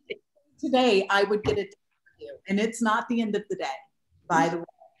it? Today, I would get it for you. And it's not the end of the day, by the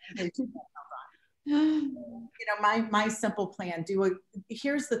way. You know, my simple plan,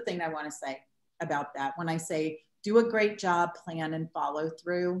 here's the thing I want to say about that. When I say do a great job, plan and follow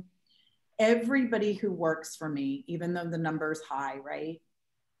through, everybody who works for me, even though the number's high, right?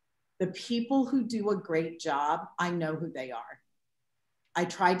 The people who do a great job, I know who they are. I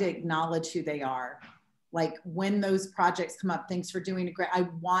try to acknowledge who they are. Like, when those projects come up, thanks for doing a great, I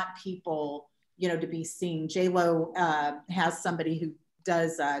want people, you know, to be seen. J-Lo has somebody who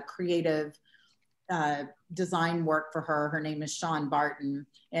does creative design work for her. Her name is Sean Barton.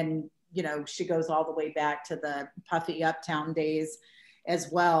 And, you know, she goes all the way back to the Puffy Uptown days as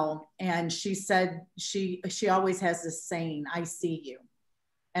well. And she said, she always has this saying, I see you.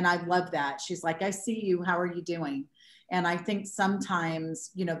 And I love that. She's like, I see you, how are you doing? And I think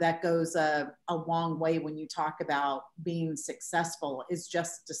sometimes, you know, that goes a long way when you talk about being successful, is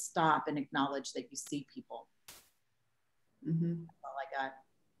just to stop and acknowledge that you see people. Mm-hmm. That's all I got.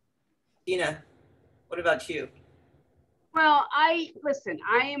 Dina, what about you? Well, listen,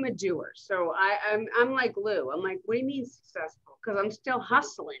 I am a doer. So I'm like Lou. I'm like, what do you mean successful? Because I'm still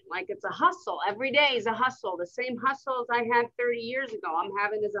hustling. Like, it's a hustle. Every day is a hustle. The same hustle as I had 30 years ago, I'm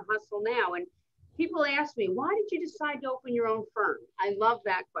having as a hustle now. And people ask me, why did you decide to open your own firm? I love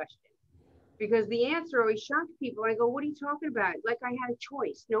that question, because the answer always shocks people. I go, what are you talking about? Like, I had a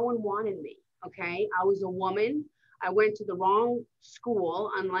choice. No one wanted me. Okay. I was a woman. I went to the wrong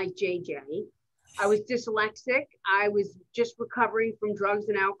school, unlike JJ. I was dyslexic. I was just recovering from drugs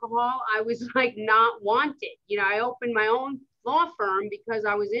and alcohol. I was like not wanted. You know, I opened my own law firm because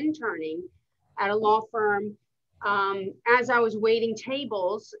I was interning at a law firm as I was waiting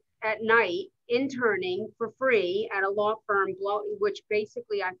tables at night, interning for free at a law firm, which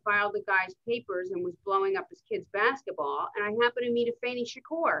basically I filed the guy's papers and was blowing up his kids' basketball. And I happened to meet a Fanny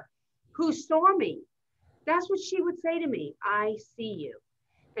Shakur who saw me. That's what she would say to me. I see you.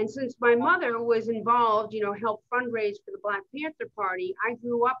 And since my mother was involved, you know, helped fundraise for the Black Panther Party, I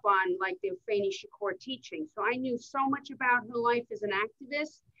grew up on like the Fanny Shakur teaching. So I knew so much about her life as an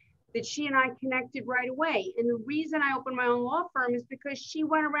activist that she and I connected right away. And the reason I opened my own law firm is because she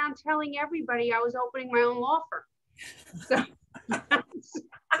went around telling everybody I was opening my own law firm. So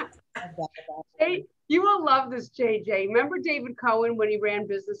you will love this, JJ. Remember David Cohen when he ran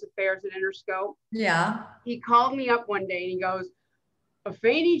business affairs at Interscope? Yeah. He called me up one day and he goes,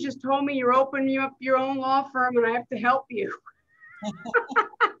 Fanny just told me you're opening up your own law firm and I have to help you.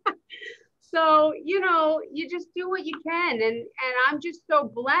 So, you know, you just do what you can. And I'm just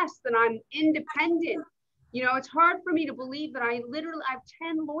so blessed that I'm independent. You know, it's hard for me to believe that I have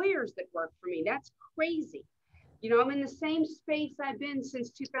 10 lawyers that work for me. That's crazy. You know, I'm in the same space I've been since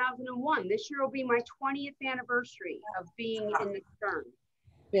 2001. This year will be my 20th anniversary of being in the firm.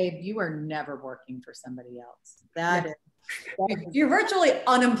 Babe, you are never working for somebody else. That is. You're virtually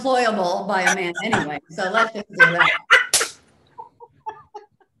unemployable by a man anyway. So let's just do that.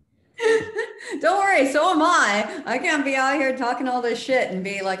 Don't worry, so am I. I can't be out here talking all this shit and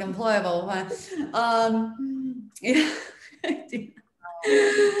be like employable. Yeah.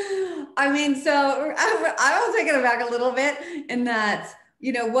 I mean, so I was taken aback a little bit in that,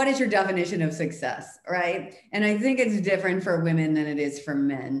 you know, what is your definition of success, right? And I think it's different for women than it is for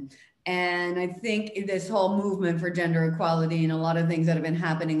men. And I think this whole movement for gender equality and a lot of things that have been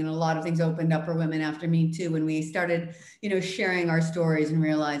happening and a lot of things opened up for women after Me Too, when we started, you know, sharing our stories and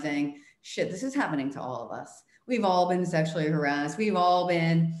realizing, shit, this is happening to all of us. We've all been sexually harassed. We've all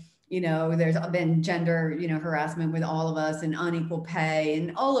been, you know, there's been gender, you know, harassment with all of us and unequal pay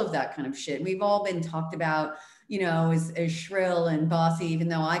and all of that kind of shit. We've all been talked about, you know, as shrill and bossy, even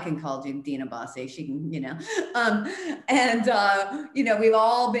though I can call Dina bossy, she can, you know, you know, we've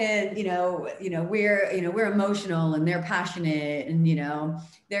all been, we're emotional and they're passionate and, you know,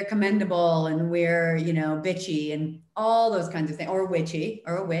 they're commendable and we're, you know, bitchy and all those kinds of things, or witchy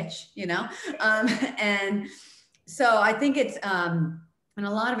or a witch, you know? And so I think it's, and a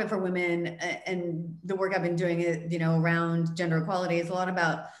lot of it for women and the work I've been doing, you know, around gender equality is a lot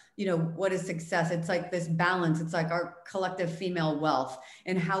about, you know, what is success? It's like this balance. It's like our collective female wealth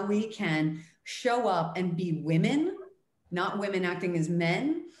and how we can show up and be women, not women acting as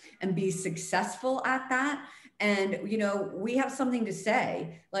men, and be successful at that. And, you know, we have something to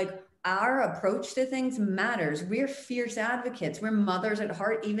say, like our approach to things matters. We're fierce advocates. We're mothers at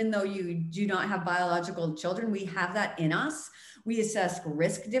heart, even though you do not have biological children, we have that in us. We assess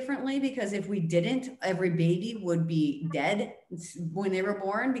risk differently because if we didn't, every baby would be dead when they were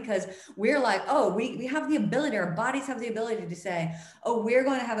born, because we're like, oh, we have the ability, our bodies have the ability to say, oh, we're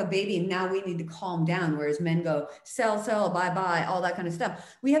going to have a baby and now we need to calm down. Whereas men go, sell, bye, all that kind of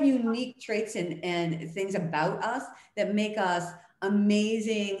stuff. We have unique traits and things about us that make us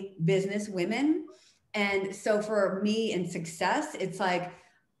amazing business women. And so for me in success, it's like,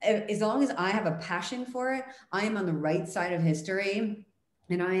 as long as I have a passion for it, I am on the right side of history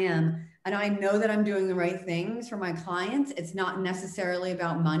and I know that I'm doing the right things for my clients. It's not necessarily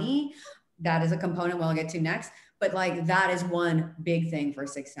about money. That is a component we'll get to next, but like that is one big thing for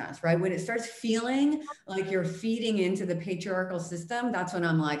success, right? When it starts feeling like you're feeding into the patriarchal system, that's when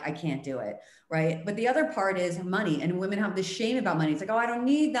I'm like, I can't do it, right? But the other part is money, and women have this shame about money. It's like, oh, I don't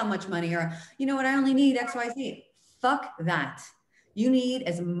need that much money, or you know what, I only need X, Y, Z. Fuck that. You need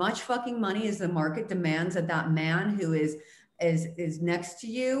as much fucking money as the market demands that man who is next to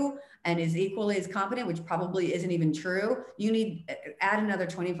you and is equally as competent, which probably isn't even true. You need add another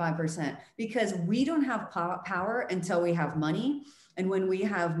 25%, because we don't have power until we have money. And when we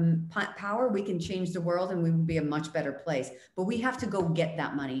have power, we can change the world and we will be a much better place. But we have to go get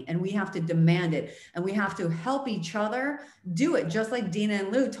that money and we have to demand it and we have to help each other do it. Just like Dina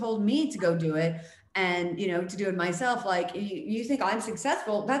and Lou told me to go do it. And, you know, to do it myself, like you think I'm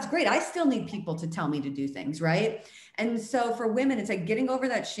successful, that's great. I still need people to tell me to do things, right? And so for women, it's like getting over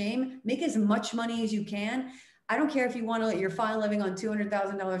that shame, make as much money as you can. I don't care if you want to, you're fine living on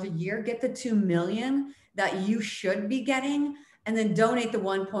 $200,000 a year, get the 2 million that you should be getting, and then donate the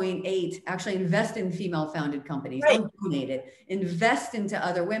 1.8, actually invest in female founded companies. Right. Don't donate it, invest into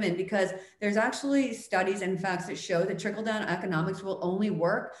other women, because there's actually studies and facts that show that trickle down economics will only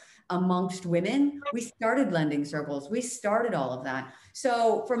work amongst women. We started lending circles. We started all of that.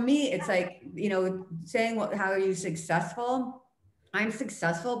 So for me, it's like, you know, saying how are you successful? I'm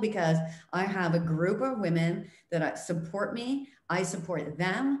successful because I have a group of women that support me. I support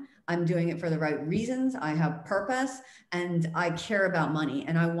them. I'm doing it for the right reasons. I have purpose and I care about money,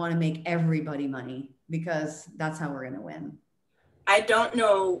 and I want to make everybody money, because that's how we're going to win. I don't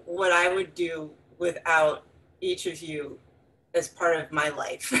know what I would do without each of you as part of my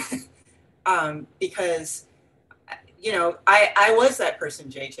life. Because, you know, I was that person,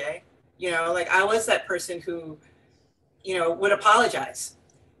 JJ, you know, like I was that person who, you know, would apologize.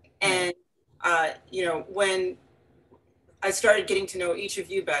 And, you know, when I started getting to know each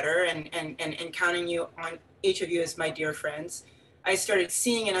of you better and counting you on each of you as my dear friends, I started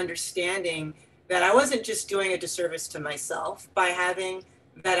seeing and understanding that I wasn't just doing a disservice to myself by having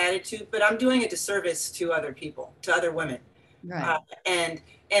that attitude, but I'm doing a disservice to other people, to other women. Right. And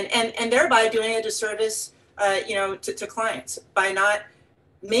thereby doing a disservice, you know, to clients by not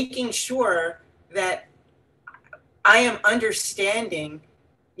making sure that I am understanding,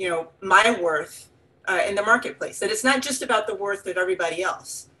 my worth in the marketplace, that it's not just about the worth of everybody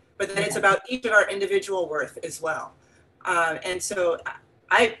else, but that it's about each of our individual worth as well. And so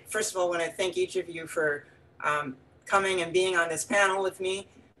I, first of all, want to thank each of you for coming and being on this panel with me.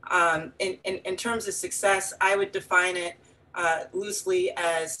 In terms of success, I would define it loosely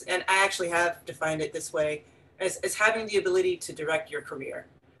as, and I actually have defined it this way, as having the ability to direct your career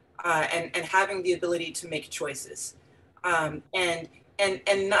and having the ability to make choices and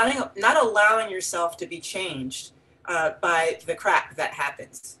not allowing yourself to be changed by the crap that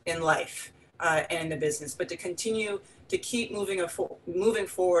happens in life and in the business, but to continue to keep moving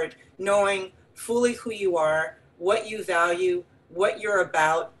forward, knowing fully who you are, what you value, what you're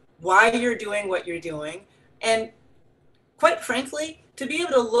about, why you're doing what you're doing, and quite frankly, to be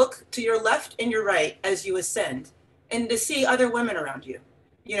able to look to your left and your right as you ascend and to see other women around you.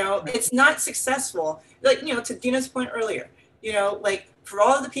 It's not successful, like, to Dina's point earlier, like for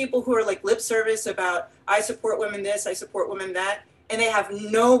all of the people who are like lip service about, I support women this, I support women that, and they have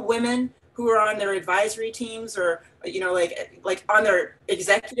no women who are on their advisory teams or, like on their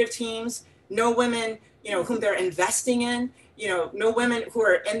executive teams, no women, whom they're investing in, no women who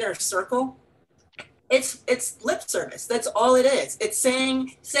are in their circle. It's lip service. That's all it is. It's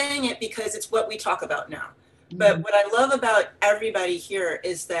saying it because it's what we talk about now. But what I love about everybody here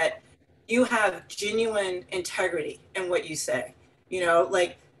is that you have genuine integrity in what you say.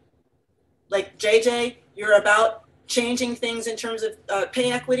 Like JJ, you're about changing things in terms of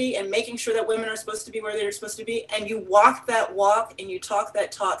pay equity and making sure that women are supposed to be where they're supposed to be. And you walk that walk and you talk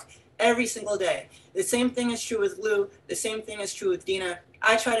that talk every single day. The same thing is true with Lou. The same thing is true with Dina.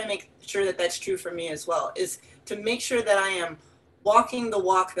 I try to make sure that that's true for me as well, is to make sure that I am walking the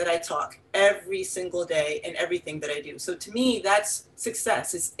walk that I talk every single day in everything that I do. So to me, that's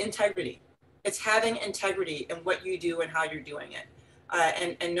success. It's integrity. It's having integrity in what you do and how you're doing it,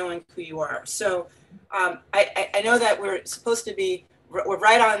 and knowing who you are. So I know that we're supposed to be, we're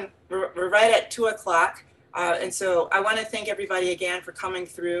right at 2:00. And so I want to thank everybody again for coming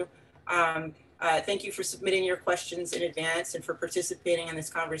through. Thank you for submitting your questions in advance and for participating in this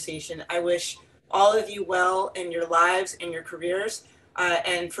conversation. I wish all of you well in your lives and your careers.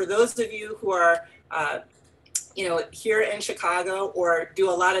 And for those of you who are, here in Chicago or do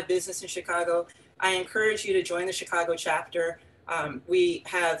a lot of business in Chicago, I encourage you to join the Chicago chapter. We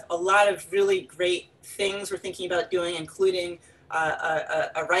have a lot of really great things we're thinking about doing, including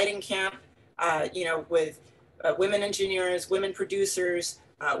a writing camp, with women engineers, women producers,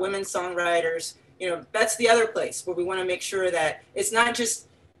 women songwriters. That's the other place where we want to make sure that it's not just,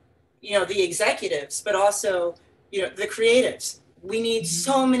 the executives, but also, the creatives. We need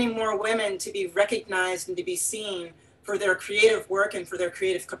so many more women to be recognized and to be seen for their creative work and for their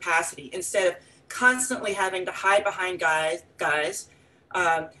creative capacity, instead of constantly having to hide behind guys,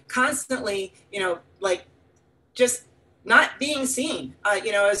 constantly, just not being seen,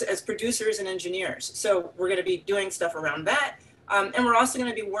 as producers and engineers. So we're going to be doing stuff around that. And we're also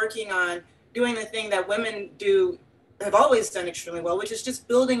going to be working on doing the thing that women have always done extremely well, which is just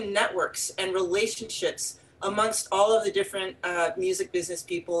building networks and relationships amongst all of the different music business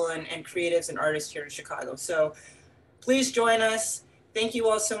people and creatives and artists here in Chicago. So please join us. Thank you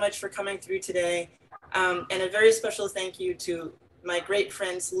all so much for coming through today. And a very special thank you to my great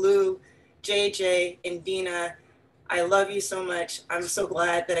friends, Lou, JJ, and Dina. I love you so much. I'm so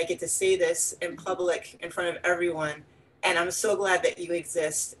glad that I get to say this in public in front of everyone. And I'm so glad that you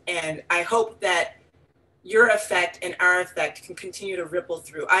exist. And I hope that your effect and our effect can continue to ripple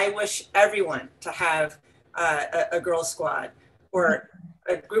through. I wish everyone to have a girl squad or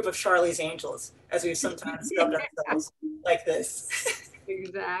a group of Charlie's Angels, as we've sometimes dubbed ourselves, like this.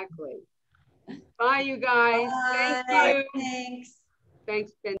 Exactly. Bye, you guys. Bye. Thank you. Thanks.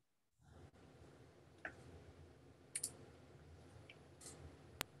 Thanks, Ben.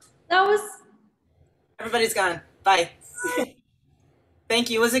 That was. Everybody's gone. Bye. Thank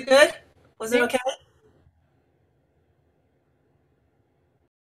you. Was it good? Was it okay?